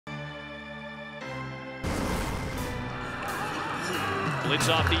Blitz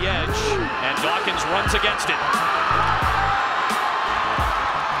off the edge, and Dawkins runs against it.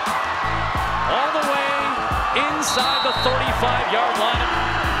 All the way inside the 35-yard line.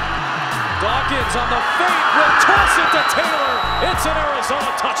 Dawkins on the fake will toss it to Taylor. It's an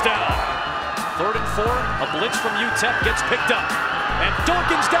Arizona touchdown. 3rd and 4, a blitz from UTEP gets picked up. And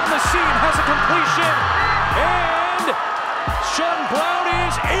Dawkins down the seam has a completion. And Sean Brown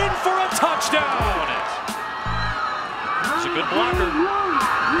is in for a touchdown. He's a good blocker.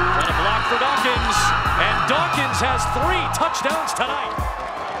 Trying to block for Dawkins. And Dawkins has 3 touchdowns tonight.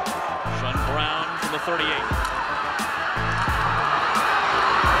 Sean Brown from the 38.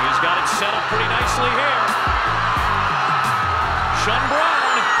 He's got it set up pretty nicely here. Sean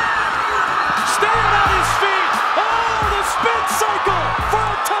Brown staying on his feet. Oh, the spin cycle for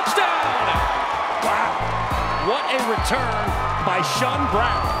a touchdown. Wow. What a return by Sean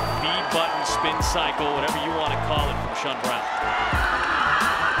Brown. B-button spin cycle, whatever you want to call it, from Sean Brown.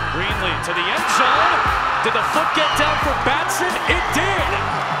 Greenlee to the end zone. Did the foot get down for Batson? It did.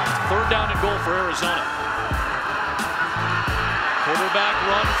 3rd down and goal for Arizona. Quarterback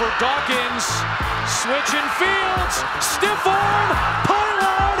run for Dawkins. Switching fields. Stiff arm.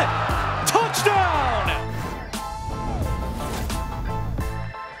 Pylon. Touchdown.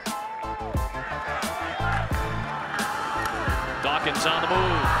 Dawkins on the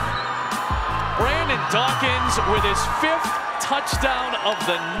move. Brandon Dawkins with his 5th touchdown of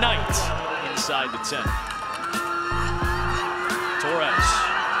the night inside the 10. Torres.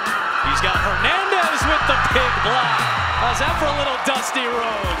 He's got Hernandez with the big block. How's that for a little Dusty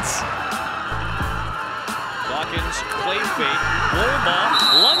Rhodes? Dawkins play fake. Wolma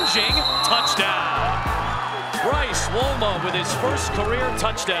lunging. Touchdown. Bryce Wolma with his 1st career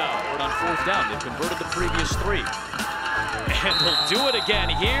touchdown. We're on 4th down. They've converted the previous 3. And he'll do it again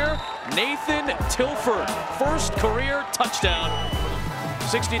here. Nathan Tilford, 1st career touchdown.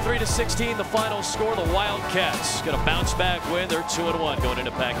 63-16, the final score. The Wildcats gonna bounce back win. They're 2-1 going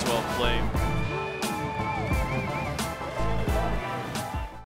into Pac-12 play.